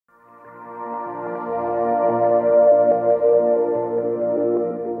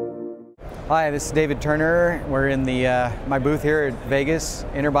Hi, this is David Turner. We're in my booth here at Vegas,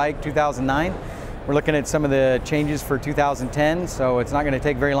 Interbike 2009. We're looking at some of the changes for 2010, so it's not going to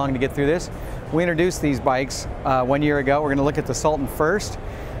take very long to get through this. We introduced these bikes 1 year ago. We're going to look at the Sultan first.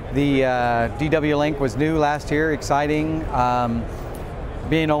 The DW Link was new last year, exciting.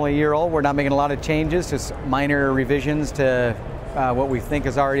 Being only a year old, we're not making a lot of changes, just minor revisions to what we think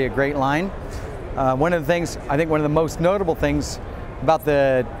is already a great line. One of the things, I think one of the most notable things about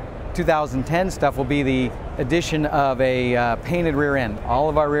the 2010 stuff will be the addition of a painted rear end. All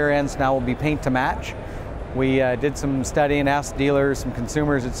of our rear ends now will be paint to match. We did some studying, asked dealers, some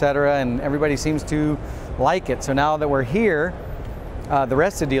consumers, etc., and everybody seems to like it. So now that we're here, the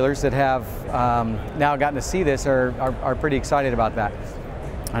rest of the dealers that have now gotten to see this are pretty excited about that.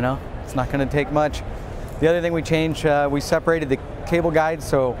 I know, it's not going to take much. The other thing we changed, we separated the cable guides,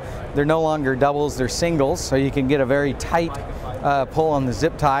 so they're no longer doubles, they're singles, so you can get a very tight pull on the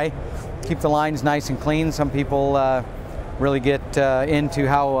zip tie, keep the lines nice and clean. Some people really get into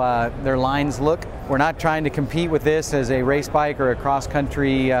how their lines look. We're not trying to compete with this as a race bike or a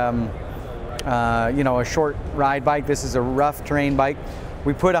cross-country, you know, a short ride bike. This is a rough terrain bike.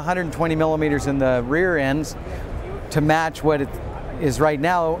 We put 120 millimeters in the rear ends to match what it is right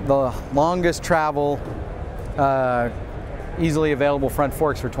now the longest travel, easily available front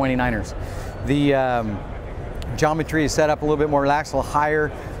forks for 29ers. The geometry is set up a little bit more relaxed, a little higher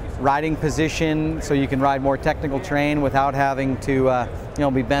riding position, so you can ride more technical terrain without having to you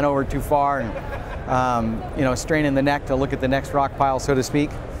know, be bent over too far and you know, straining the neck to look at the next rock pile, so to speak.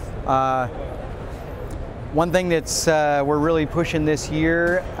 One thing that's we're really pushing this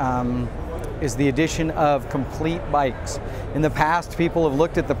year is the addition of complete bikes. In the past, people have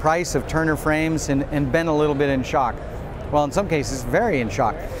looked at the price of Turner frames and been a little bit in shock. Well, in some cases, very in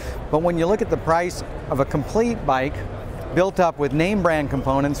shock. But when you look at the price of a complete bike built up with name brand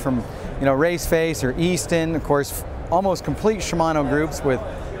components from, you know, Race Face or Easton, of course, almost complete Shimano groups with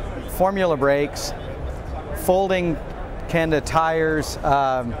formula brakes, folding Kenda tires,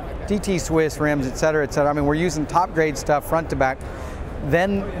 DT Swiss rims, etc., etc. I mean, we're using top grade stuff front to back.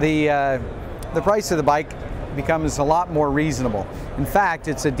 Then the price of the bike becomes a lot more reasonable. In fact,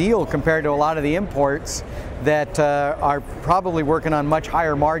 it's a deal compared to a lot of the imports that are probably working on much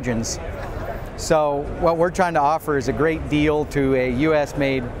higher margins. So what we're trying to offer is a great deal to a US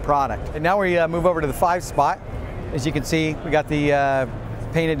made product. And now we move over to the 5 spot. As you can see, we got the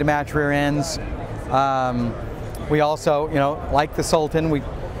painted to match rear ends. We also, you know, like the Sultan, we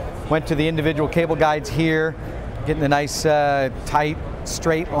went to the individual cable guides here, getting the nice tight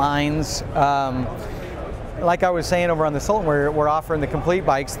straight lines. Like I was saying over on the Sultan, we're offering the complete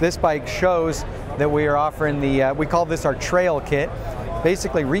bikes. This bike shows that we are offering the, we call this our trail kit.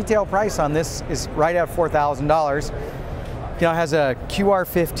 Basically, retail price on this is right at $4,000. You know, it has a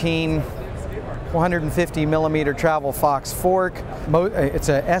QR15, 150 millimeter travel Fox fork. It's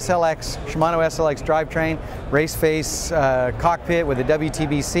a SLX, Shimano SLX drivetrain, race face cockpit with a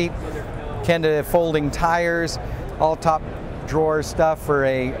WTB seat, Kenda folding tires, all top drawer stuff for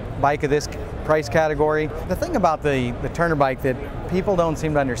a bike of this price category. The thing about the Turner bike that people don't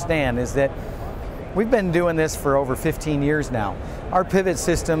seem to understand is that we've been doing this for over 15 years now. Our pivot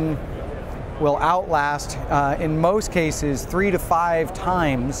system will outlast, in most cases, 3 to 5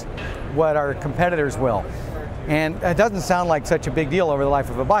 times what our competitors will. And it doesn't sound like such a big deal over the life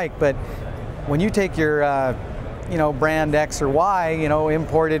of a bike, but when you take your you know, brand X or Y, you know,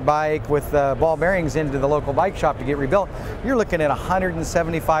 imported bike with ball bearings into the local bike shop to get rebuilt, you're looking at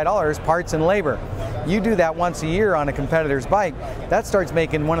 $175 parts and labor. You do that once a year on a competitor's bike, that starts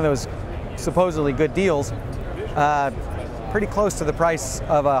making one of those supposedly good deals pretty close to the price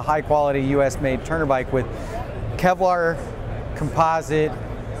of a high quality US made Turner bike with Kevlar composite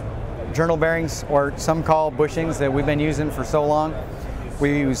journal bearings, or some call bushings, that we've been using for so long.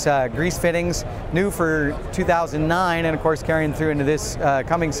 We use grease fittings, new for 2009, and of course carrying through into this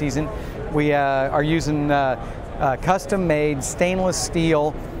coming season. We are using custom-made stainless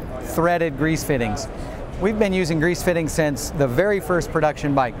steel threaded grease fittings. We've been using grease fittings since the very first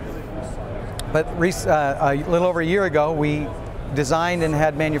production bike. But a little over a year ago, we designed and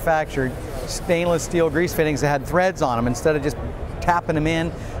had manufactured stainless steel grease fittings that had threads on them instead of just tapping them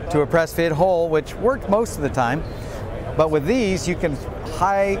in to a press fit hole, which worked most of the time. But with these, you can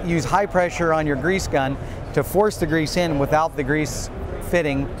use high pressure on your grease gun to force the grease in without the grease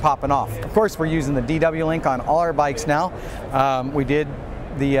fitting popping off. Of course, we're using the DW Link on all our bikes now. We did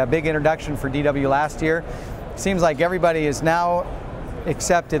the big introduction for DW last year. Seems like everybody has now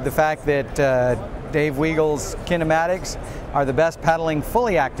accepted the fact that Dave Weagle's Kinematics are the best pedaling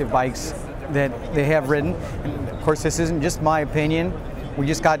fully active bikes that they have ridden. And of course, this isn't just my opinion. We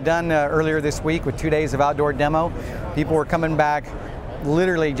just got done earlier this week with 2 days of outdoor demo. People were coming back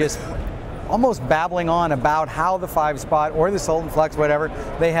literally just almost babbling on about how the 5-spot or the Sultan Flux, whatever,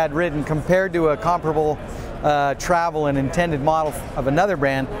 they had ridden compared to a comparable travel and intended model of another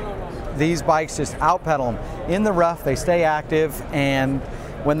brand. These bikes just out-pedal them. In the rough, they stay active, and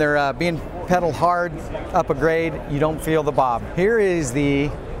when they're being pedaled hard up a grade, you don't feel the bob. Here is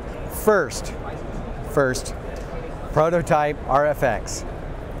the first prototype RFX.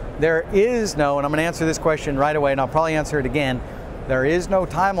 There is no, and I'm going to answer this question right away, and I'll probably answer it again, there is no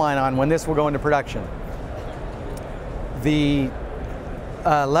timeline on when this will go into production. The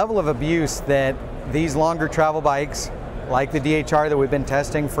level of abuse that these longer travel bikes, like the DHR that we've been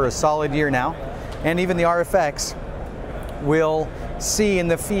testing for a solid year now, and even the RFX, will see in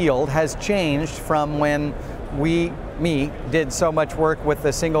the field has changed from when we did so much work with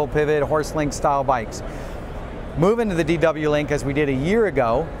the single pivot horse link style bikes. Moving to the DW Link as we did a year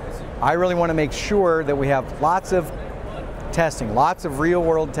ago, I really want to make sure that we have lots of testing, lots of real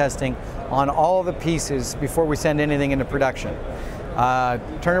world testing on all the pieces before we send anything into production.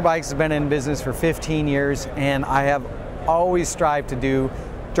 Turner Bikes has been in business for 15 years, and I have always strived to do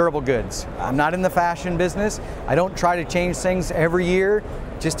durable goods. I'm not in the fashion business. I don't try to change things every year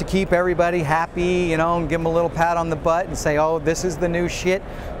just to keep everybody happy, you know, and give them a little pat on the butt and say, oh, this is the new shit.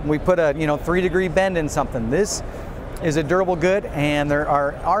 We put a 3-degree bend in something. This is a durable good, and there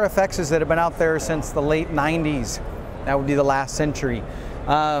are RFXs that have been out there since the late 90s. That would be the last century.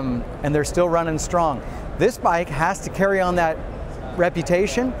 And they're still running strong. This bike has to carry on that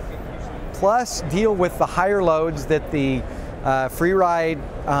reputation, plus deal with the higher loads that the free ride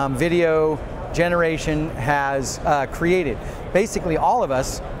video generation has created. Basically all of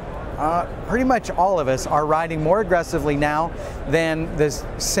us, pretty much all of us, are riding more aggressively now than the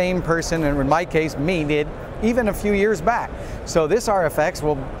same person, and in my case, me, did even a few years back. So this RFX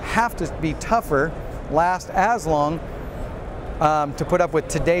will have to be tougher, last as long to put up with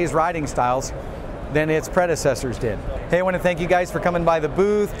today's riding styles than its predecessors did. Hey, I want to thank you guys for coming by the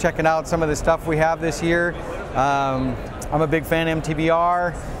booth, checking out some of the stuff we have this year. I'm a big fan of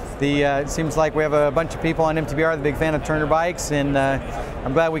MTBR. It seems like we have a bunch of people on MTBR, the big fan of Turner Bikes, and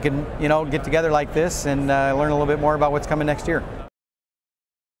I'm glad we can, get together like this and learn a little bit more about what's coming next year.